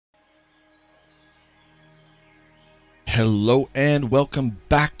Hello and welcome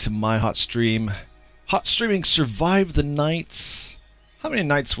back to my hot stream. Hot streaming Survive the Nights. How many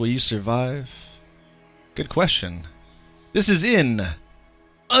nights will you survive? Good question. This is in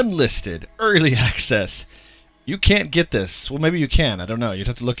unlisted early access. You can't get this. Well, maybe you can. I don't know. You'd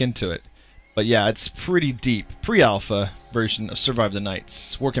have to look into it. But yeah, it's pretty deep. Pre-alpha version of Survive the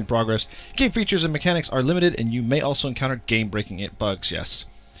Nights. Work in progress. Game features and mechanics are limited, and you may also encounter game-breaking bugs. Yes.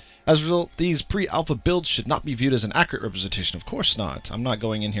 As a result, these pre-alpha builds should not be viewed as an accurate representation. Of course not. I'm not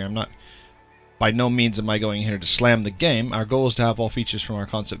going in here. By no means am I going in here to slam the game. Our goal is to have all features from our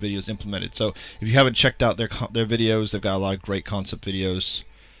concept videos implemented. So if you haven't checked out their videos, they've got a lot of great concept videos.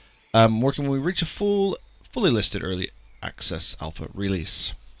 Working when we reach a fully listed early access alpha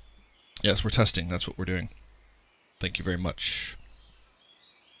release. Yes, we're testing. That's what we're doing. Thank you very much.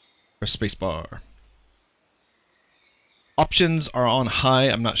 Press spacebar. Options are on high.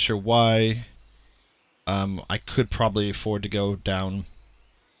 I'm not sure why. I could probably afford to go down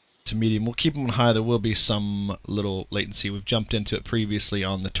to medium. We'll keep them on high. There will be some little latency. We've jumped into it previously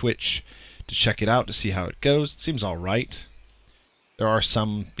on the Twitch to check it out to see how it goes. It seems alright. There are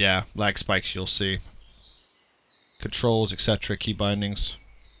some, yeah, lag spikes you'll see. Controls, etc. Key bindings.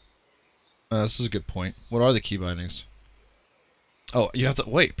 This is a good point. What are the key bindings? Oh, you have to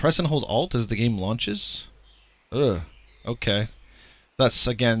wait. Press and hold Alt as the game launches. Ugh. Okay. That's,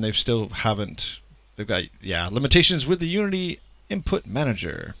 again, they've got, yeah, limitations with the Unity Input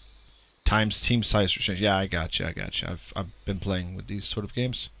Manager. Times team size restrictions. Yeah, I gotcha. I've been playing with these sort of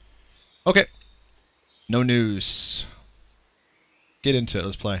games. Okay. No news. Get into it.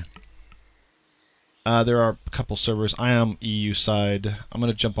 Let's play. There are a couple servers. I am EU side. I'm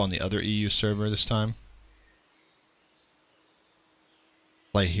going to jump on the other EU server this time.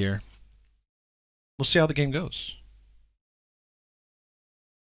 Play here. We'll see how the game goes.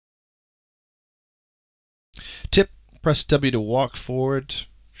 Tip, press W to walk forward.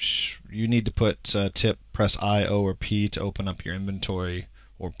 You need to put tip, press I, O, or P to open up your inventory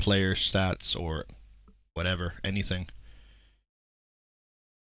or player stats or whatever, anything.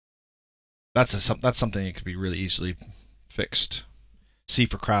 That's something that could be really easily fixed. C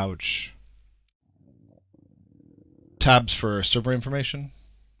for crouch. Tabs for server information.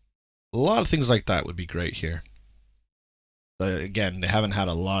 A lot of things like that would be great here. Again, they haven't had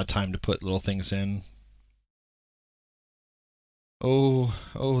a lot of time to put little things in. Oh,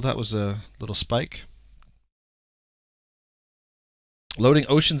 that was a little spike. Loading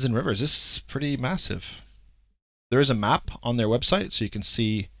oceans and rivers. This is pretty massive. There is a map on their website, so you can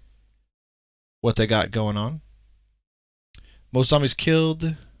see what they got going on. Most zombies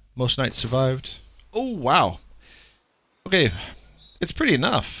killed. Most nights survived. Oh, wow. Okay, it's pretty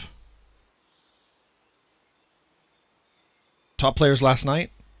enough. Top players last night.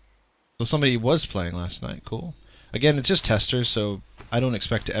 So somebody was playing last night. Cool. Again, it's just testers, so I don't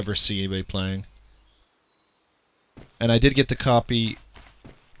expect to ever see anybody playing. And I did get the copy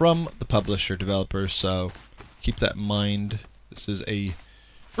from the publisher developer, so keep that in mind. This is a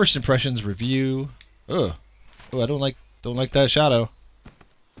first impressions review. Ugh. Oh, I don't like that shadow.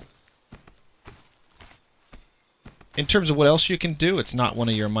 In terms of what else you can do, it's not one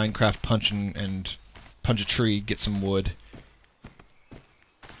of your Minecraft punch a tree, get some wood.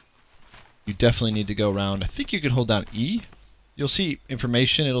 You definitely need to go around. I think you can hold down E. You'll see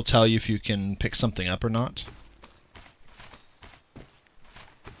information. It'll tell you if you can pick something up or not.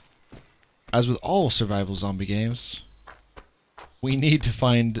 As with all survival zombie games, we need to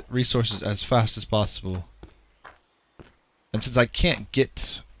find resources as fast as possible. And since I can't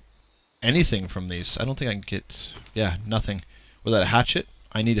get anything from these, I don't think I can get, yeah, nothing. Without a hatchet,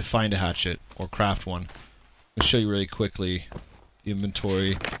 I need to find a hatchet or craft one. I'll show you really quickly the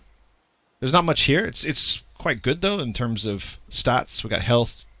inventory. There's not much here. It's quite good though in terms of stats. We got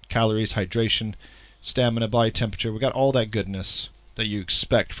health, calories, hydration, stamina, body temperature. We got all that goodness that you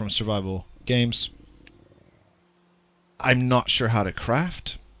expect from survival games. I'm not sure how to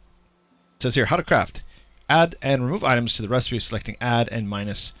craft. It says here how to craft. Add and remove items to the recipe, selecting add and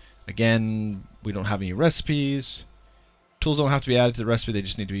minus. Again, we don't have any recipes. Tools don't have to be added to the recipe. They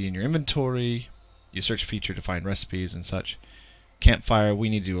just need to be in your inventory. You search feature to find recipes and such. Campfire, we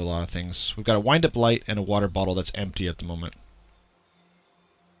need to do a lot of things. We've got a wind-up light and a water bottle that's empty at the moment.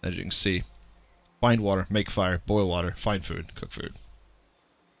 As you can see. Find water, make fire, boil water, find food, cook food.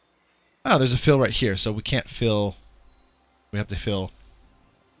 Ah, there's a fill right here, so we can't fill. We have to fill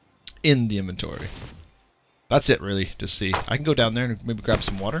in the inventory. That's it, really, to see. I can go down there and maybe grab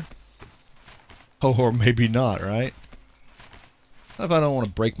some water. Oh, or maybe not, right? What if I don't want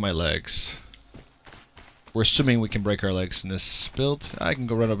to break my legs? We're assuming we can break our legs in this build. I can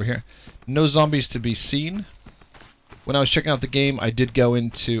go right over here. No zombies to be seen. When I was checking out the game, I did go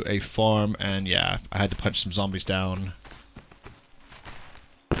into a farm, and yeah, I had to punch some zombies down.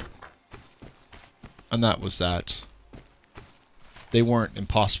 And that was that. They weren't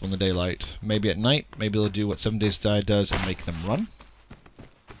impossible in the daylight. Maybe at night, maybe they'll do what 7 Days to Die does and make them run.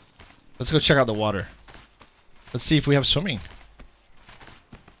 Let's go check out the water. Let's see if we have swimming.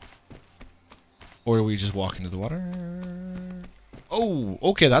 Or do we just walk into the water? Oh,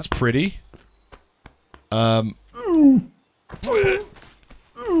 okay, that's pretty.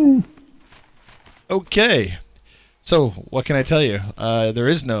 Okay. So, what can I tell you? There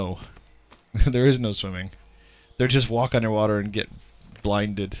is no... there is no swimming. They just walk underwater and get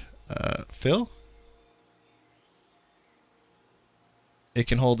blinded. Phil? It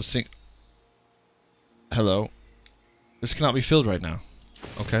can hold a sink... Hello. This cannot be filled right now.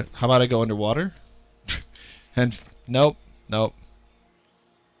 Okay. How about I go underwater? And... Nope. Nope.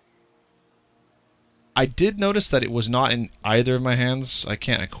 I did notice that it was not in either of my hands. I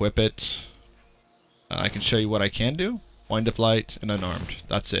can't equip it. I can show you what I can do. Wind up light and unarmed.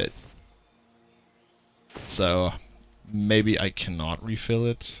 That's it. So, maybe I cannot refill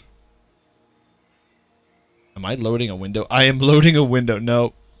it. Am I loading a window? I am loading a window.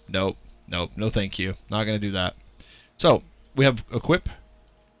 Nope. Nope. Nope. No thank you. Not going to do that. So, we have equip.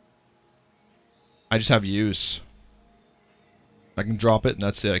 I just have use. I can drop it and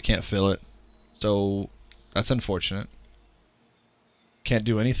that's it. I can't fill it. So, that's unfortunate. Can't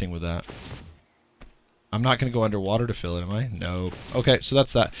do anything with that. I'm not going to go underwater to fill it, am I? No. Okay, so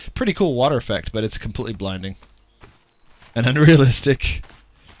that's that. Pretty cool water effect, but it's completely blinding. And unrealistic.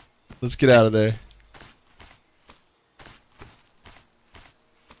 Let's get out of there.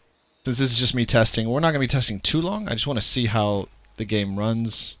 Since this is just me testing, we're not going to be testing too long. I just want to see how the game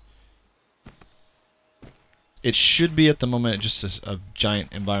runs. It should be at the moment just a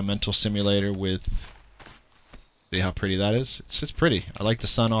giant environmental simulator with... See how pretty that is? It's just pretty. I like the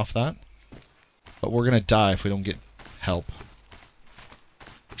sun off that. But we're going to die if we don't get help.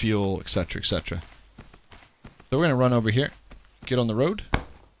 Fuel, etc., etc. So we're going to run over here. Get on the road.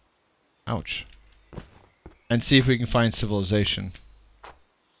 Ouch. And see if we can find civilization.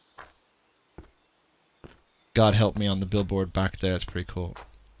 God help me on the billboard back there. It's pretty cool.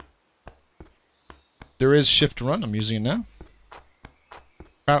 There is shift run. I'm using it now.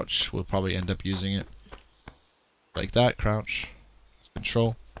 Crouch. We'll probably end up using it. Like that. Crouch.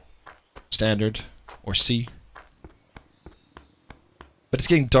 Control. Standard. Or C. But it's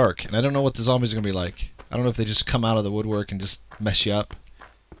getting dark, and I don't know what the zombies are going to be like. I don't know if they just come out of the woodwork and just mess you up.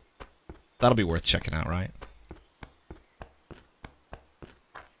 That'll be worth checking out, right?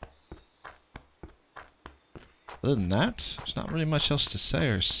 Other than that, there's not really much else to say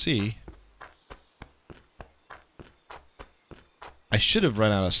or see. I should have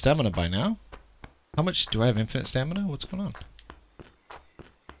run out of stamina by now. How much do I have? Infinite stamina? What's going on?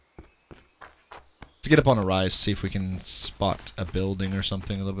 Let's get up on a rise, see if we can spot a building or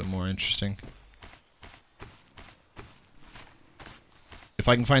something a little bit more interesting. If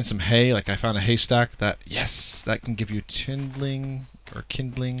I can find some hay, like I found a haystack, that, yes, that can give you kindling, or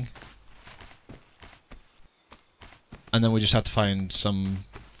kindling. And then we just have to find some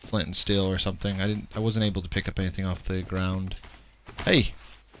flint and steel or something. I wasn't able to pick up anything off the ground. Hey!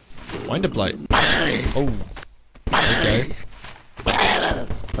 Wind up light. Oh. Okay.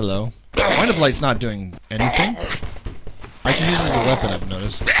 Hello. Wind up light's not doing anything. I can use it as a weapon, I've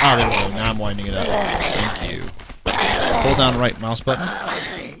noticed. Ah, there we go. Now I'm winding it up. Thank you. Hold down right mouse button.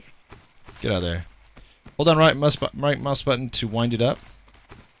 Get out of there. Hold down right mouse button to wind it up.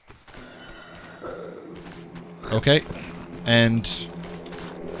 Okay. And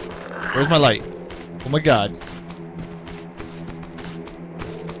where's my light? Oh my god.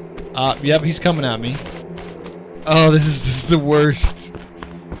 Yep, he's coming at me. Oh, this is the worst.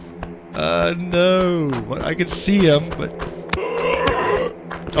 No. I can see him, but...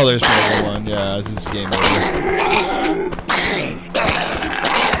 Oh, there's another one. Yeah, this is game over.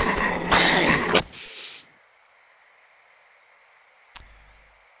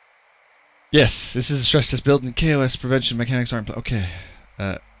 Yes, this is a stress test build in KOS prevention mechanics aren't... Okay.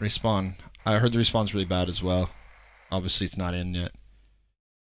 Respawn. I heard the respawn's really bad as well. Obviously, it's not in yet.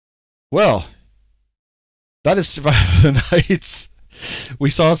 Well, that is Survival of the Nights. We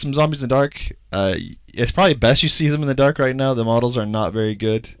saw some zombies in the dark. It's probably best you see them in the dark right now. The models are not very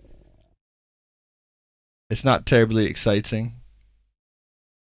good. It's not terribly exciting.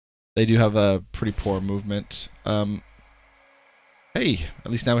 They do have a pretty poor movement. Hey,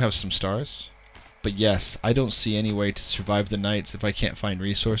 at least now we have some stars. But yes, I don't see any way to survive the nights if I can't find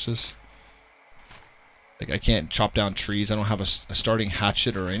resources. Like, I can't chop down trees. I don't have a starting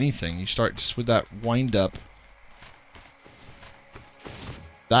hatchet or anything. You start just with that wind up.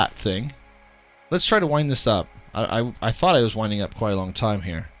 that thing. Let's try to wind this up. I thought I was winding up quite a long time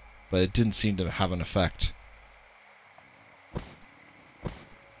here, but it didn't seem to have an effect.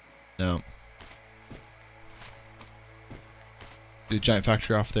 No. The giant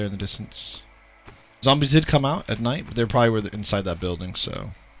factory off there in the distance. Zombies did come out at night, but they probably were inside that building, so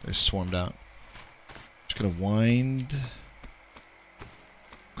they swarmed out. Just gonna wind.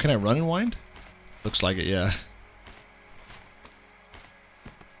 Can I run and wind? Looks like it, yeah.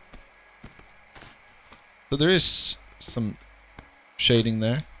 So there is some shading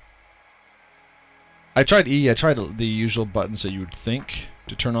there. I tried E. I tried the usual buttons that you would think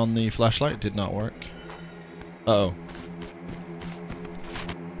to turn on the flashlight. It did not work. Uh-oh.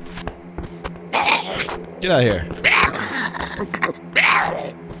 Get out of here.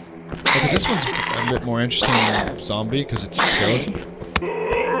 Okay, this one's a bit more interesting than zombie because it's a skeleton.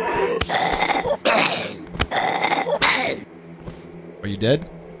 Are you dead?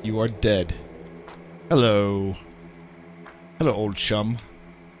 You are dead. Hello. Hello, old chum.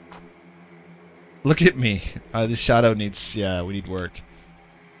 Look at me. This shadow needs... Yeah, we need work.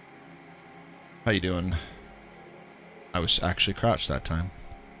 How you doing? I was actually crouched that time.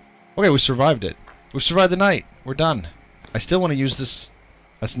 Okay, we survived it. We survived the night. We're done. I still want to use this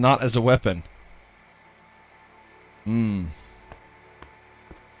as not as a weapon. And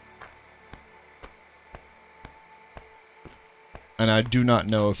I do not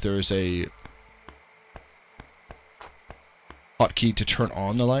know if there is a hotkey to turn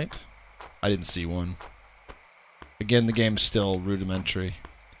on the light. I didn't see one. Again, the game's still rudimentary.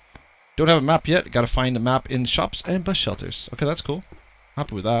 Don't have a map yet. Gotta find a map in shops and bus shelters. Okay, that's cool.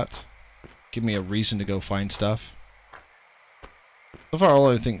 Happy with that. Give me a reason to go find stuff. So far,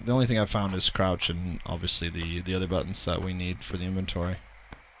 the only thing I've found is crouch and obviously the other buttons that we need for the inventory.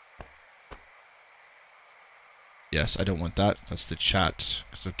 Yes, I don't want that. That's the chat.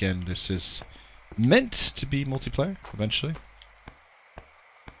 Because again, this is meant to be multiplayer eventually.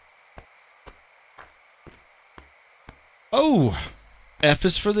 Oh! F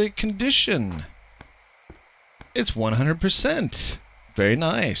is for the condition. It's 100%. Very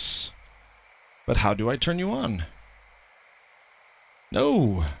nice. But how do I turn you on?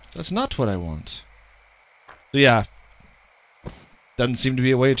 No, that's not what I want. So yeah, doesn't seem to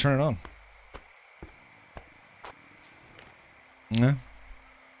be a way to turn it on. Yeah.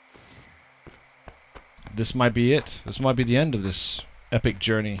 This might be it. This might be the end of this epic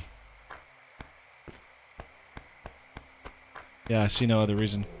journey. Yeah, I see no other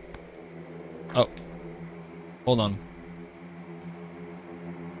reason. Oh. Hold on.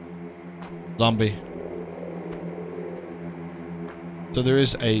 Zombie. So there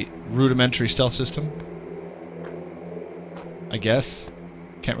is a rudimentary stealth system. I guess.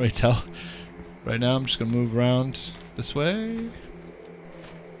 Can't really tell. Right now I'm just going to move around this way.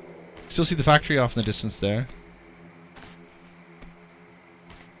 Still see the factory off in the distance there.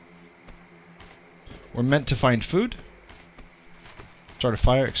 We're meant to find food. Start a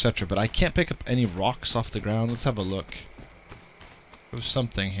fire, etc. But I can't pick up any rocks off the ground. Let's have a look. There's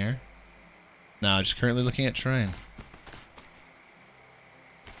something here. No, just currently looking at terrain.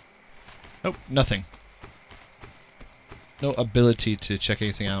 Nope, nothing. No ability to check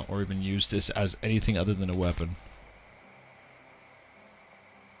anything out or even use this as anything other than a weapon.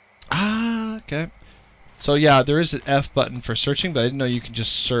 Ah, okay. So yeah, there is an F button for searching, but I didn't know you could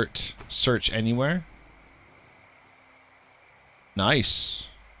just search anywhere. Nice.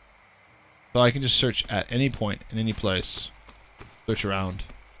 So I can just search at any point, in any place. Search around.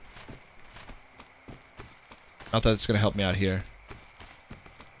 Not that it's going to help me out here.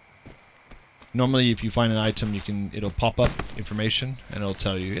 Normally, if you find an item, it'll pop up information, and it'll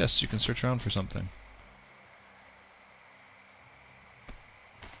tell you, yes, you can search around for something.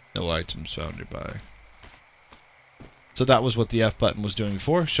 No items found nearby. So that was what the F button was doing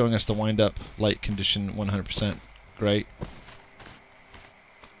before, showing us the wind-up light condition 100%. Great.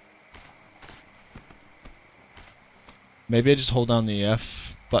 Maybe I just hold down the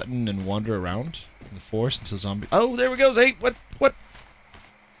F button and wander around in the forest until zombie... Oh, there we go! Hey, what? What?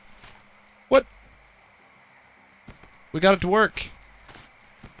 What? We got it to work.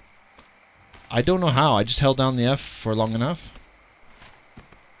 I don't know how. I just held down the F for long enough.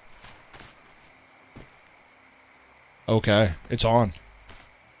 Okay, it's on.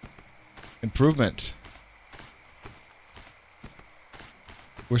 Improvement.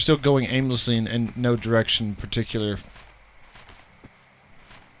 We're still going aimlessly in no direction in particular.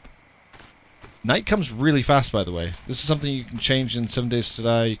 Night comes really fast, by the way. This is something you can change in 7 Days to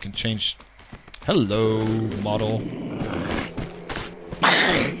Die. You can change... Hello, model.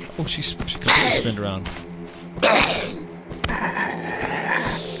 Oh, she completely spinned around.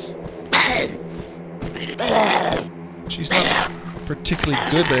 She's not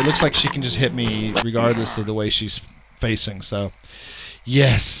particularly good, but it looks like she can just hit me regardless of the way she's facing, so...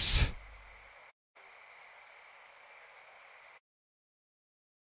 Yes!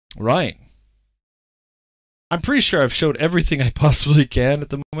 Right. I'm pretty sure I've showed everything I possibly can at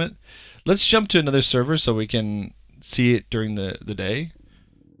the moment. Let's jump to another server so we can see it during the day.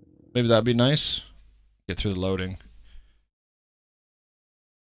 Maybe that'd be nice. Get through the loading.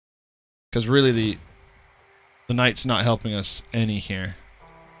 Because really the night's not helping us any here.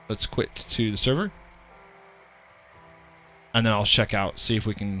 Let's quit to the server. And then I'll check out, see if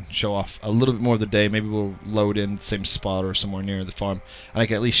we can show off a little bit more of the day. Maybe we'll load in the same spot or somewhere near the farm. And I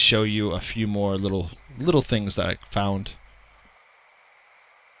can at least show you a few more little things that I found.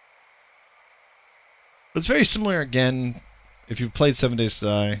 It's very similar again, if you've played 7 Days to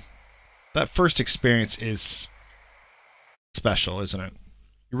Die. That first experience is special, isn't it?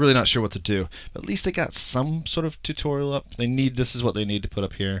 You're really not sure what to do. But at least they got some sort of tutorial up. This is what they need to put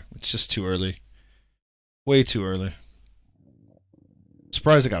up here. It's just too early. Way too early.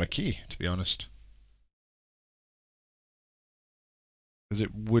 Surprised I got a key, to be honest. Because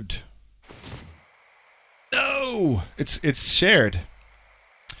it would... No! It's shared.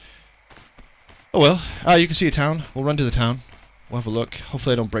 Oh well. You can see a town. We'll run to the town. We'll have a look.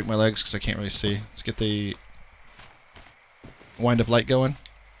 Hopefully I don't break my legs because I can't really see. Let's get the wind-up light going.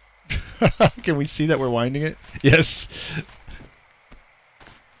 Can we see that we're winding it? Yes!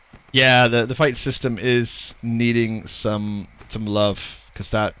 Yeah, the fight system is needing some love.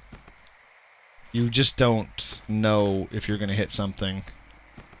 Because that... You just don't know if you're going to hit something.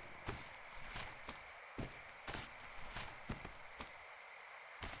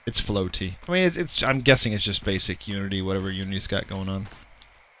 It's floaty. I mean, I'm guessing it's just basic Unity, whatever Unity's got going on.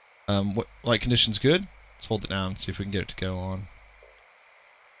 What light condition's good? Let's hold it down, see if we can get it to go on.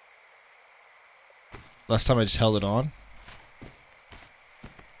 Last time I just held it on.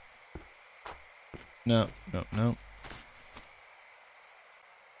 No, no, no.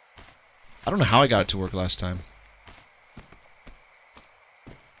 I don't know how I got it to work last time.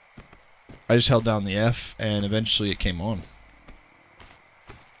 I just held down the F and eventually it came on.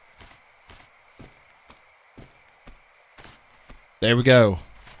 There we go.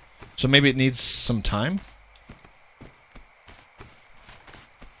 So maybe it needs some time.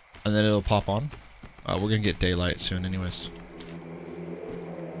 And then it'll pop on. We're gonna get daylight soon anyways.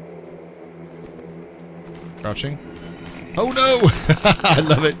 Crouching. Oh no! I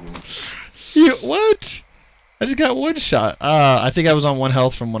love it. What? I just got one shot. I think I was on 1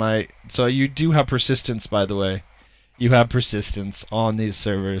 health from when I... So you do have persistence, by the way. You have persistence on these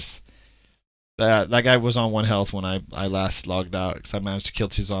servers. That guy was on 1 health when I last logged out, because I managed to kill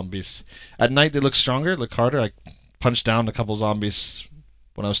 2 zombies. At night they look stronger, look harder. I punched down a couple zombies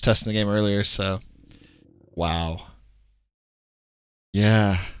when I was testing the game earlier, so... Wow.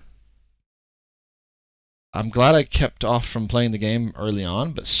 Yeah. I'm glad I kept off from playing the game early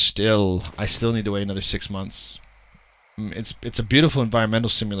on, but still, I still need to wait another 6 months. It's a beautiful environmental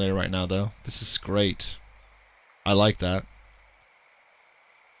simulator right now, though. This is great. I like that.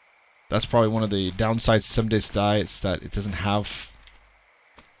 That's probably one of the downsides of 7 Days to Die. It's that it doesn't have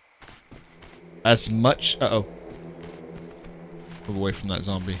as much... Uh-oh. Move away from that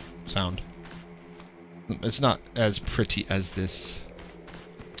zombie sound. It's not as pretty as this.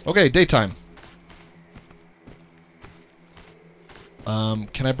 Okay, daytime.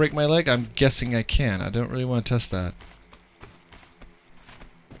 Can I break my leg? I'm guessing I can. I don't really want to test that.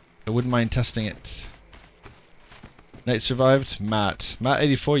 I wouldn't mind testing it. Night survived? Matt.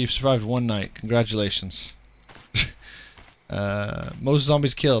 Matt84, you've survived 1 night. Congratulations. Most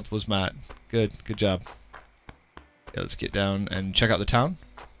zombies killed was Matt. Good job. Yeah, let's get down and check out the town.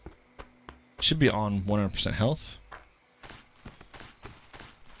 Should be on 100% health.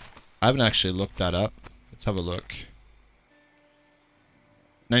 I haven't actually looked that up. Let's have a look.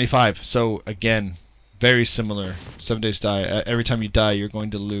 95. So again, very similar. 7 Days to Die. Every time you die, you're going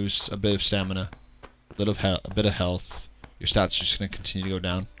to lose a bit of stamina, a bit of health. Your stats are just going to continue to go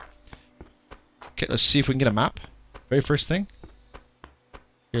down. Okay, let's see if we can get a map. Very first thing.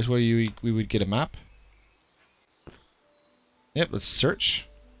 Here's where we would get a map. Yep, let's search.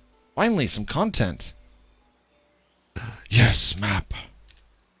 Finally, some content. Yes, map.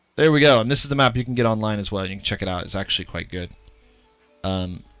 There we go. And this is the map you can get online as well. You can check it out. It's actually quite good.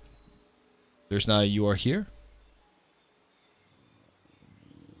 There's now you are here.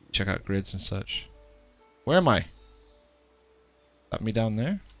 Check out grids and such. Where am I? Got me down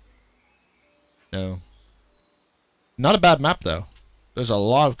there? No. Not a bad map though. There's a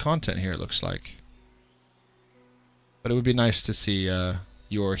lot of content here, it looks like. But it would be nice to see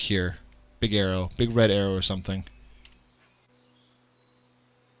you're here. Big arrow. Big red arrow or something.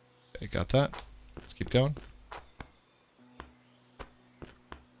 Okay, got that. Let's keep going.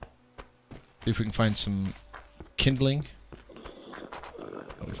 See if we can find some kindling.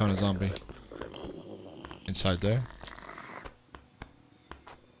 Oh, we found a zombie. Inside there.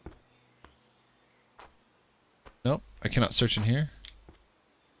 Nope, I cannot search in here.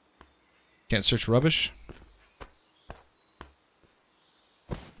 Can't search rubbish.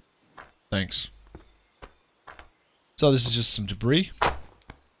 Thanks. So this is just some debris.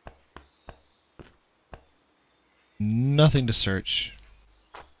 Nothing to search.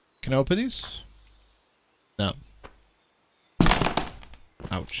 Can I open these? No.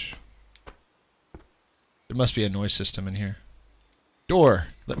 Ouch. There must be a noise system in here. Door!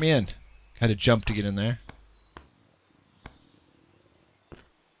 Let me in. Had to jump to get in there.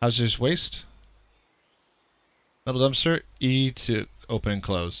 Hazardous waste. Metal dumpster. E to open and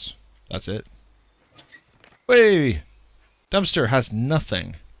close. That's it. Wait! Dumpster has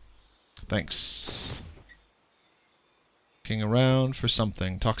nothing. Thanks. Looking around for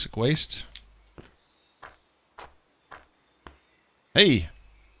something. Toxic waste. Hey!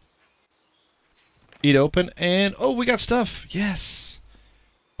 Eat open and... Oh, we got stuff! Yes!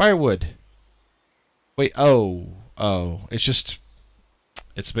 Firewood. Wait, oh. Oh. It's just...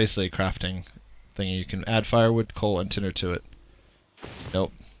 It's basically a crafting thing. You can add firewood, coal, and tinder to it.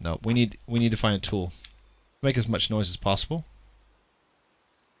 Nope. Nope. We need to find a tool. Make as much noise as possible.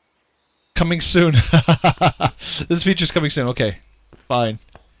 Coming soon. This feature's coming soon. Okay. Fine.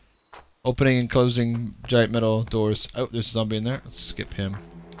 Opening and closing giant metal doors. Oh, there's a zombie in there. Let's skip him.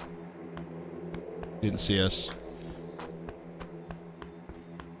 He didn't see us.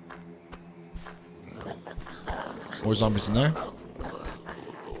 More zombies in there.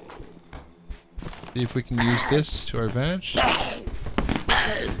 See if we can use this to our advantage.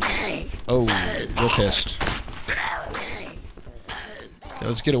 Oh, we're pissed. Yeah,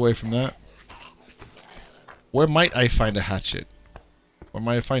 let's get away from that. Where might I find a hatchet? Or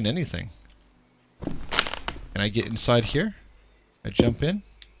might I find anything? Can I get inside here? I jump in?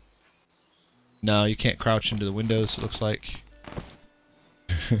 No, you can't crouch into the windows, it looks like.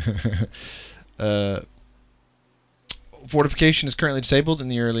 Fortification is currently disabled in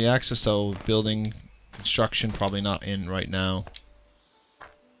the early access, so building construction probably not in right now.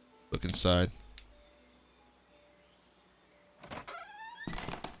 Look inside.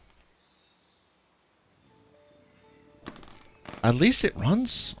 At least it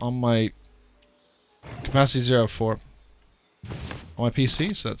runs on my capacity 04 on my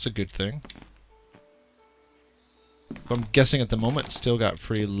PC, so that's a good thing. But I'm guessing at the moment it's still got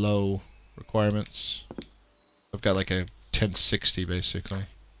pretty low requirements. I've got like a 1060 basically.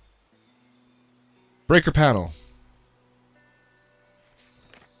 Breaker panel.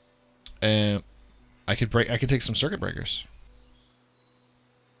 And I could take some circuit breakers.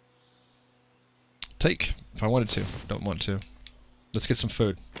 Take if I wanted to. Don't want to. Let's get some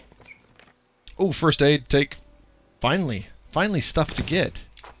food. Oh, first aid, take. Finally. Finally stuff to get.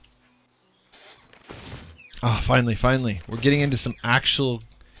 Ah, oh, finally. We're getting into some actual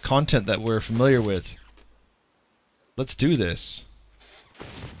content that we're familiar with. Let's do this.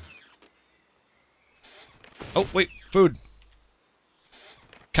 Oh, wait, food.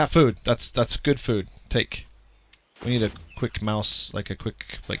 Cat food. That's good food. Take. We need a quick mouse, like a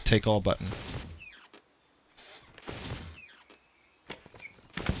quick, take all button.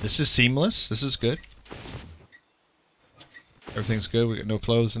 This is seamless. This is good. Everything's good. We got no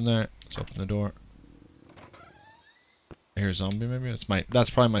clothes in there. Let's open the door. I hear a zombie maybe? That's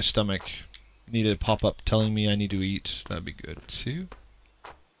probably my stomach. Need a pop-up telling me I need to eat. That'd be good too.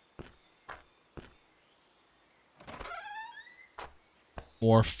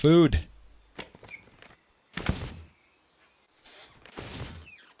 More food.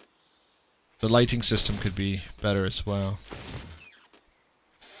 The lighting system could be better as well.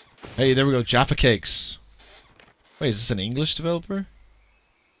 Hey, there we go. Jaffa cakes. Wait, is this an English developer?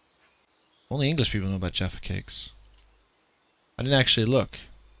 Only English people know about Jaffa cakes. I didn't actually look.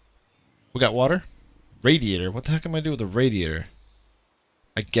 We got water? Radiator. What the heck am I doing with a radiator?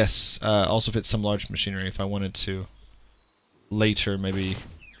 I guess also fits some large machinery if I wanted to later maybe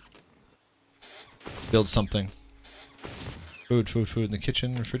build something. Food in the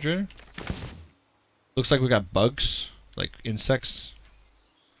kitchen refrigerator. Looks like we got bugs, like insects.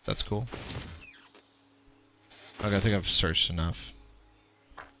 That's cool. Okay, I think I've searched enough.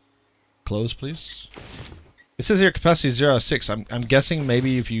 Close, please. It says here capacity 06. I'm guessing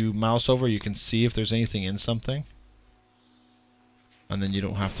maybe if you mouse over you can see if there's anything in something. And then you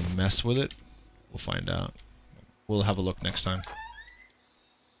don't have to mess with it. We'll find out. We'll have a look next time.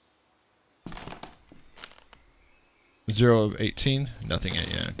 0 of 18. Nothing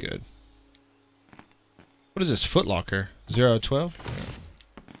yet. Yeah, good. What is this? Footlocker. 0 of 12?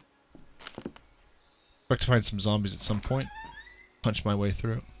 Yeah. Expect to find some zombies at some point. Punch my way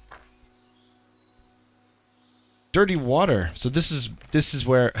through. Dirty water. So this is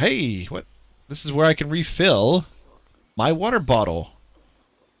where, hey, what? This is where I can refill my water bottle.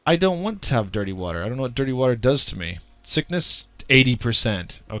 I don't want to have dirty water. I don't know what dirty water does to me. Sickness,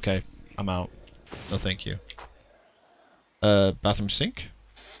 80%. Okay, I'm out. No, thank you. Bathroom sink?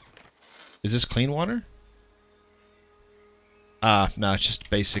 Is this clean water? Ah, no, it's just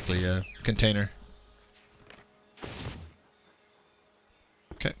basically a container.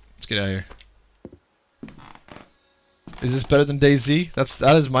 Okay, let's get out of here. Is this better than DayZ?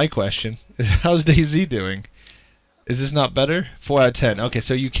 That is my question. How's DayZ doing? Is this not better? 4 out of 10. Okay,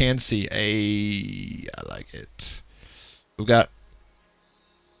 so you can see. I like it. We've got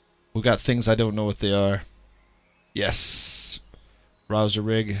things I don't know what they are. Yes. Browser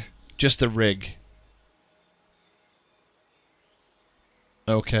rig. Just the rig.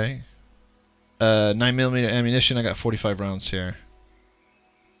 Okay. 9mm ammunition. I got 45 rounds here.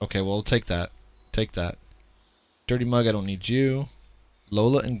 Okay, well, we'll take that. Take that. Dirty mug, I don't need you.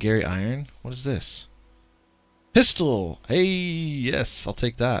 Lola and Gary Iron? What is this? Pistol! Hey, yes, I'll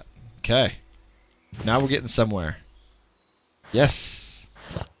take that. Okay. Now we're getting somewhere. Yes.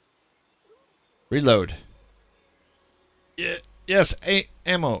 Reload. Yeah, yes,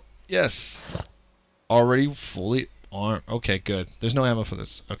 ammo. Yes. Already fully armed. Okay, good. There's no ammo for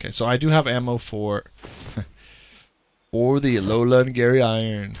this. Okay, so I do have ammo for for the Lola and Gary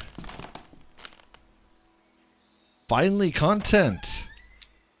Iron. Finally, content.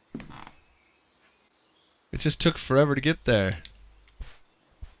 It just took forever to get there.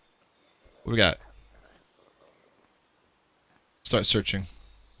 What do we got? Start searching.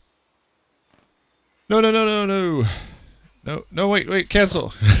 No, no, no, no, no. No, no, wait,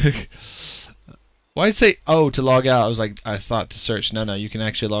 cancel. Why say, oh, to log out? I thought to search. No, no, you can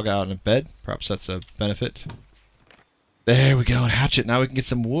actually log out in a bed. Perhaps that's a benefit. There we go, hatchet. Now we can get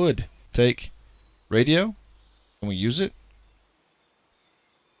some wood. Take radio. Can we use it?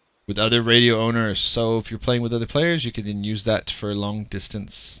 With other radio owners. So if you're playing with other players, you can then use that for long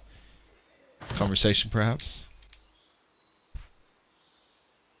distance conversation, perhaps.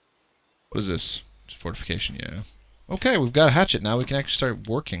 What is this? Fortification, yeah. Okay, we've got a hatchet now. We can actually start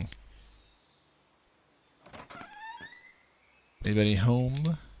working. Anybody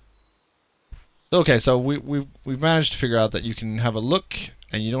home? Okay, so we've managed to figure out that you can have a look,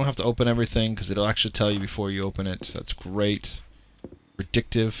 and you don't have to open everything because it'll actually tell you before you open it. That's great.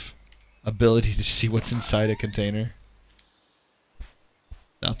 Predictive ability to see what's inside a container.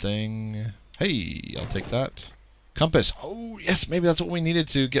 Nothing. Hey, I'll take that. Compass. Oh, yes, maybe that's what we needed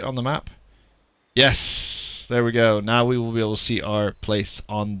to get on the map. Yes, there we go. Now we will be able to see our place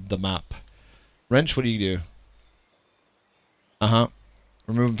on the map. Wrench, what do you do? Uh-huh.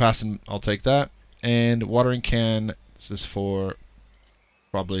 Remove and fasten, I'll take that. And watering can, this is for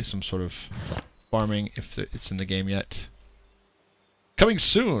probably some sort of farming if it's in the game yet. Coming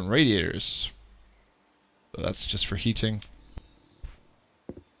soon, radiators. So that's just for heating.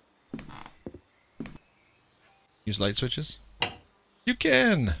 Use light switches? You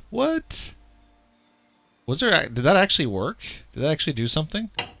can! What? Was there? Did that actually work? Did that actually do something?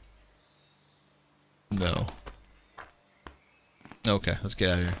 No. Okay, let's get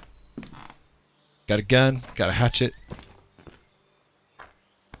out of here. Got a gun, got a hatchet.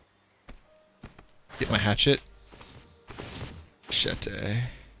 Get my hatchet. Machete.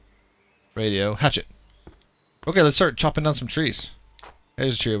 Radio. Hatchet. Okay, let's start chopping down some trees.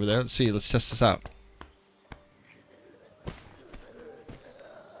 There's a tree over there. Let's see. Let's test this out.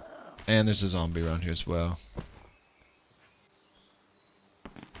 And there's a zombie around here as well.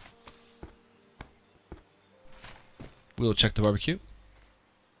 We'll check the barbecue.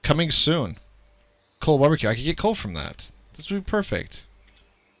 Coming soon. Coal barbecue. I could get coal from that. This would be perfect.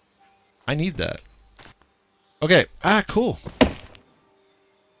 I need that. Okay. Ah, cool.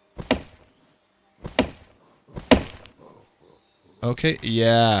 Okay,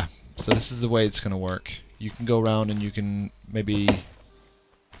 yeah. So this is the way it's going to work. You can go around and you can maybe...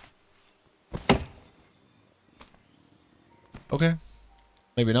 Okay.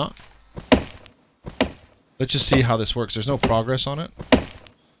 Maybe not. Let's just see how this works. There's no progress on it.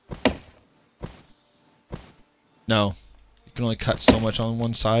 No. You can only cut so much on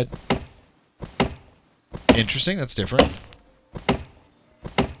one side. Interesting. That's different.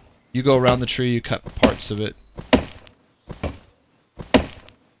 You go around the tree, you cut parts of it.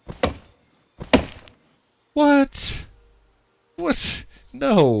 What? What?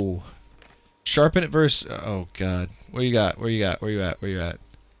 No. Sharpen it versus... Oh, God. Where you got? Where you at? Where you at? Where you at?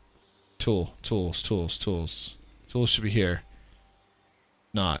 Tool. Tools. Tools. Tools. Tools should be here.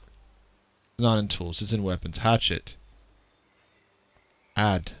 Not. It's not in tools. It's in weapons. Hatchet.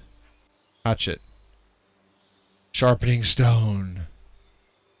 Add. Hatchet. Sharpening stone.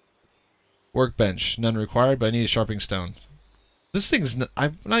 Workbench. None required, but I need a sharpening stone. This thing's...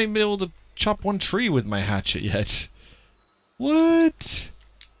 I've not even been able to chop one tree with my hatchet yet. What?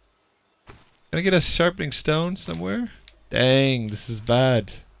 Can I get a sharpening stone somewhere? Dang, this is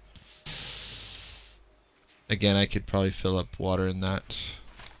bad. Again, I could probably fill up water in that.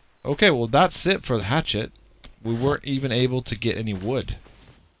 Okay, well that's it for the hatchet. We weren't even able to get any wood.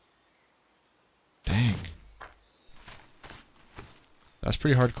 Dang. That's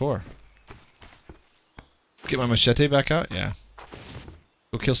pretty hardcore. Get my machete back out? Yeah.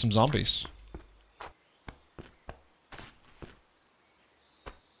 Go kill some zombies.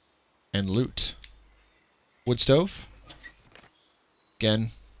 And loot. Wood stove. Again.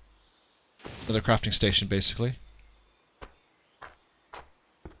 Another crafting station, basically.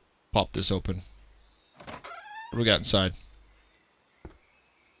 Pop this open. What do we got inside?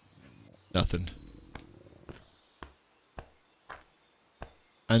 Nothing.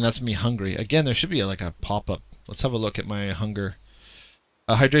 And that's me hungry. Again, there should be like a pop-up. Let's have a look at my hunger.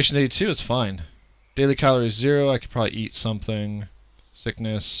 Hydration 82 is fine. Daily calories 0. I could probably eat something.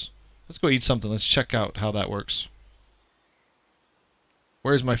 Sickness. Let's go eat something. Let's check out how that works.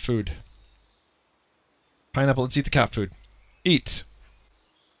 Where's my food? Pineapple. Let's eat the cat food. Eat.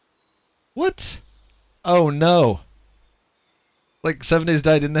 What? Oh no. Like 7 Days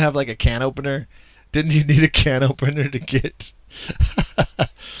Die didn't have like a can opener? Didn't you need a can opener to get?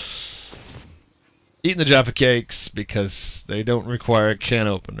 Eating the Jaffa cakes because they don't require a can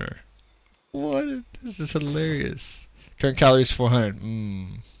opener. What? This is hilarious. Current calories 400.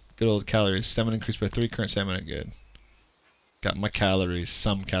 Good old calories. Stamina increased by 3. Current stamina good. Got my calories.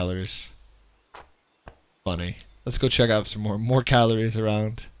 Some calories. Funny. Let's go check out some more calories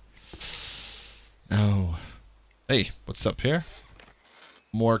around. No. Hey, what's up here?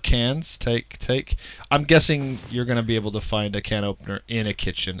 More cans. Take. I'm guessing you're going to be able to find a can opener in a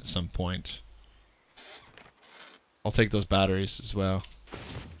kitchen at some point. I'll take those batteries as well.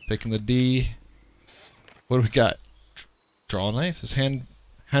 Taking the D. What do we got? Draw knife. This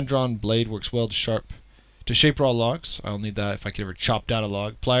hand-drawn blade works well to shape raw logs. I'll need that if I could ever chop down a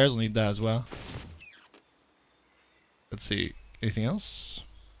log. Pliers, I'll need that as well. Let's see. Anything else?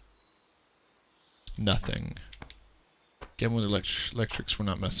 Nothing. Again, with electrics, we're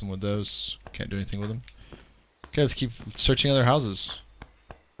not messing with those. Can't do anything with them. Okay, let's keep searching other houses.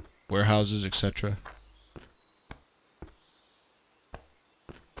 Warehouses, etc.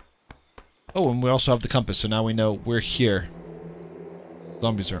 Oh, and we also have the compass, so now we know we're here.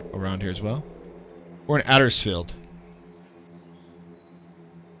 Zombies are around here as well. We're in Addersfield.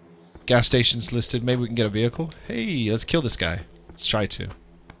 Gas stations listed. Maybe we can get a vehicle. Hey, let's kill this guy. Let's try to.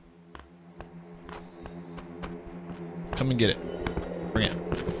 Come and get it. Bring it.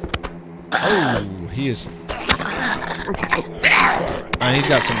 Oh, he is... And he's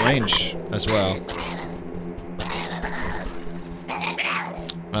got some range as well.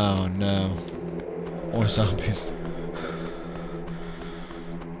 Oh no. More zombies.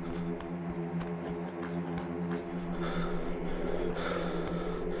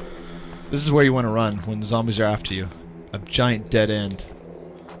 This is where you want to run when the zombies are after you. A giant dead end.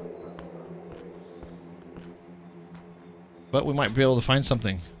 But we might be able to find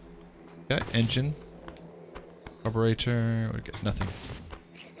something. Okay, engine. Carburetor. We get nothing.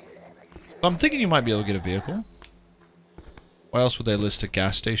 So I'm thinking you might be able to get a vehicle. Why else would they list a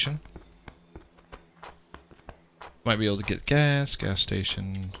gas station? Might be able to get gas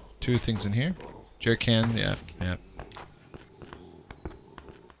station. 2 things in here. Jerry can, yeah.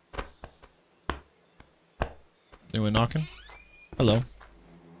 Anyone knocking? Hello.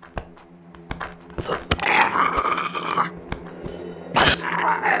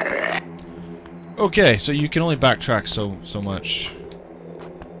 Okay, so you can only backtrack so much.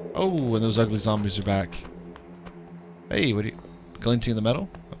 Oh, and those ugly zombies are back. Hey, what are you... Glinting in the metal?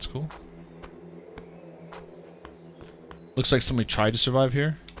 That's cool. Looks like somebody tried to survive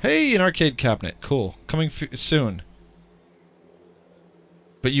here. Hey, an arcade cabinet. Cool. Coming soon.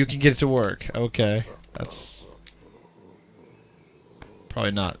 But you can get it to work. Okay. That's...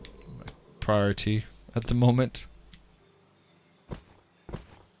 probably not a priority at the moment.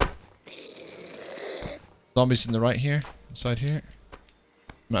 Zombies in the right here. Inside here.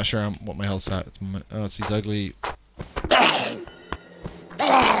 I'm not sure what my health's at the moment. Oh, it's these ugly...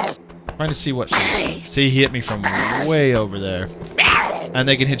 Trying to see what... See, he hit me from way over there. And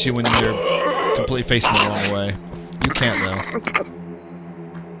they can hit you when you're completely facing the wrong way. You can't, though.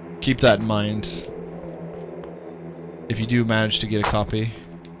 Keep that in mind. If you do manage to get a copy.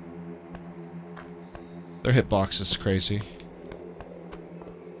 Their hitbox is crazy.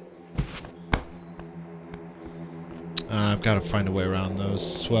 I've got to find a way around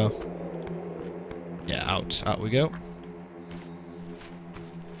those as well. Yeah, out. Out we go.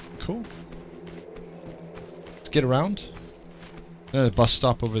 Cool. Let's get around. There's a bus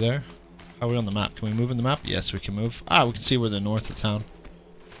stop over there. How are we on the map? Can we move in the map? Yes, we can move. Ah, we can see we're the north of town.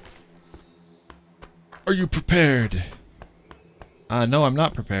 Are you prepared? No, I'm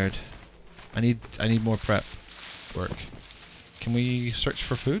not prepared. I need more prep work. Can we search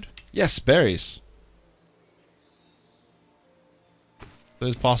for food? Yes, berries. So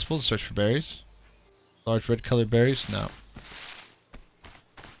is it possible to search for berries? Large red colored berries? No.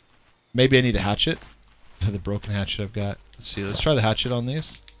 Maybe I need a hatchet. The broken hatchet I've got. Let's see, let's try the hatchet on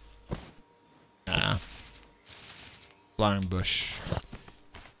these. Nah. Flowering bush.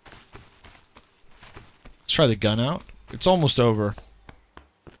 Let's try the gun out. It's almost over.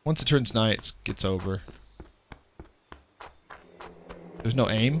 Once it turns night, it gets over. There's no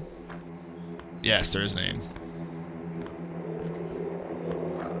aim? Yes, there is an aim.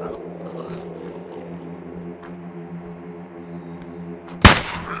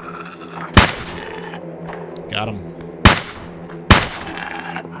 Got him.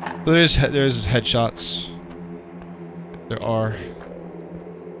 There's headshots. There are.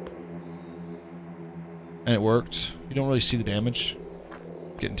 And it worked. You don't really see the damage.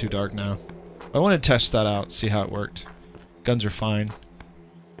 Getting too dark now. I want to test that out, see how it worked. Guns are fine.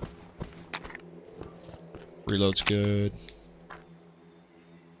 Reload's good.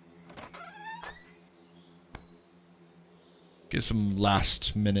 Get some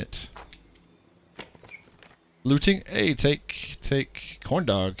last minute looting. Hey, take corn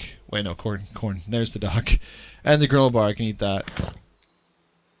dog. Wait, no, corn. There's the dog. And the granola bar, I can eat that.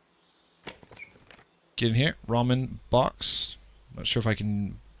 Get in here. Ramen box. Not sure if I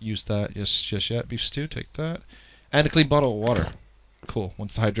can use that just yet. Beef stew, take that. And a clean bottle of water. Cool.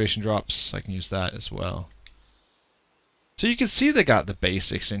 Once the hydration drops, I can use that as well. So you can see they got the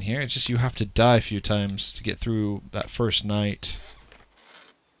basics in here. It's just you have to die a few times to get through that first night.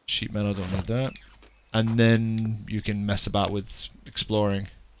 Sheet metal, don't need that. And then you can mess about with exploring.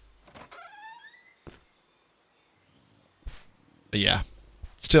 But yeah,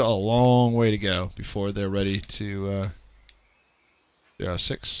 still a long way to go before they're ready to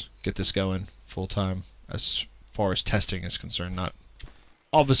 06 get this going full time as far as testing is concerned. Not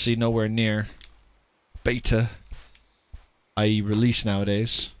obviously nowhere near beta, i.e. release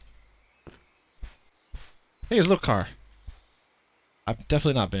nowadays. Hey, there's a little car. I've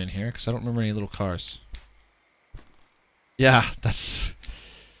definitely not been in here because I don't remember any little cars. Yeah, that's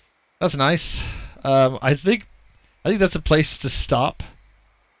nice. I think that's a place to stop.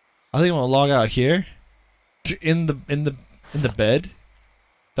 I think I'm gonna log out here. In the bed.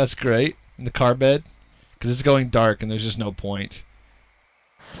 That's great. In the car bed. Because it's going dark and there's just no point.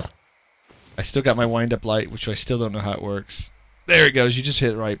 I still got my wind up light, which I still don't know how it works. There it goes. You just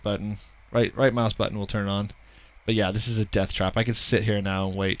hit the right button. Right mouse button will turn on. But yeah, this is a death trap. I can sit here now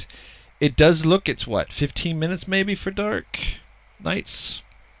and wait. It does look, it's what, 15 minutes maybe for dark nights?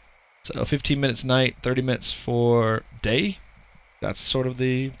 So 15 minutes night, 30 minutes for day. That's sort of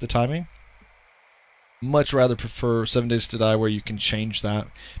the timing. Much rather prefer 7 Days to Die where you can change that.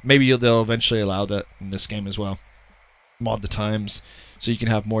 Maybe they'll eventually allow that in this game as well. Mod the times so you can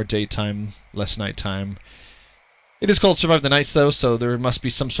have more daytime, less nighttime. It is called Survive the Nights though, so there must be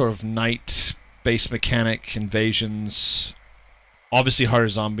some sort of night-based mechanic, invasions. Obviously harder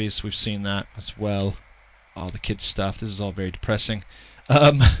zombies, we've seen that as well. All the kids stuff, this is all very depressing.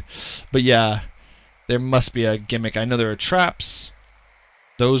 But yeah, there must be a gimmick. I know there are traps.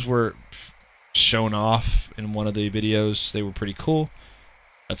 Those were shown off in one of the videos. They were pretty cool.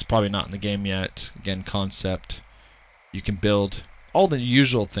 That's probably not in the game yet. Again, concept. You can build all the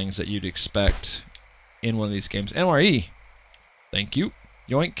usual things that you'd expect in one of these games. NRE. Thank you.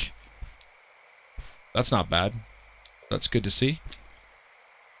 Yoink. That's not bad. That's good to see.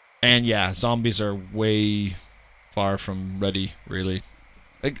 And yeah, zombies are way far from ready, really.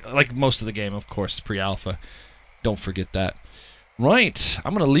 Like most of the game, of course, pre-alpha. Don't forget that. Right,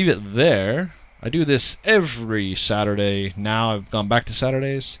 I'm going to leave it there. I do this every Saturday. Now I've gone back to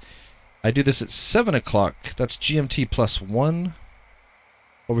Saturdays. I do this at 7 o'clock. That's GMT +1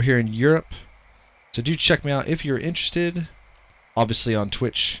 over here in Europe. So do check me out if you're interested. Obviously on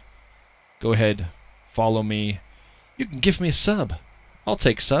Twitch. Go ahead, follow me. You can give me a sub. I'll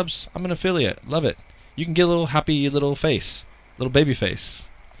take subs. I'm an affiliate. Love it. You can get a little happy little face. Little baby face.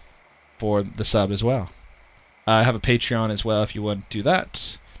 for the sub as well. I have a Patreon as well if you want to do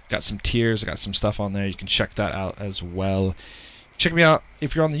that. Got some tiers, I got some stuff on there. You can check that out as well. Check me out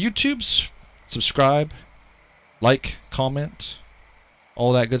if you're on the YouTubes. Subscribe, like, comment,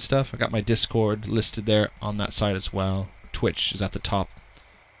 all that good stuff. I got my Discord listed there on that side as well. Twitch is at the top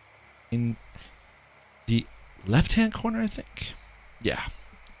in the left-hand corner, I think. Yeah,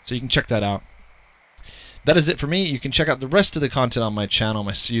 so you can check that out. That is it for me. You can check out the rest of the content on my channel,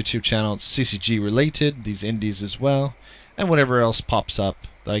 my YouTube channel. It's CCG related, these indies as well, and whatever else pops up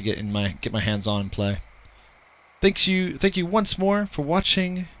that I get my hands on and play. Thank you once more for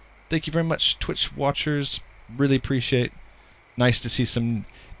watching. Thank you very much, Twitch watchers. Really appreciate. Nice to see some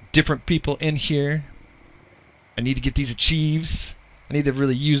different people in here. I need to get these achieves. I need to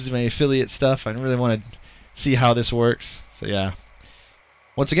really use my affiliate stuff. I really want to see how this works. So yeah.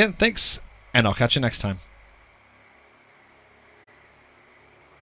 Once again, thanks, and I'll catch you next time.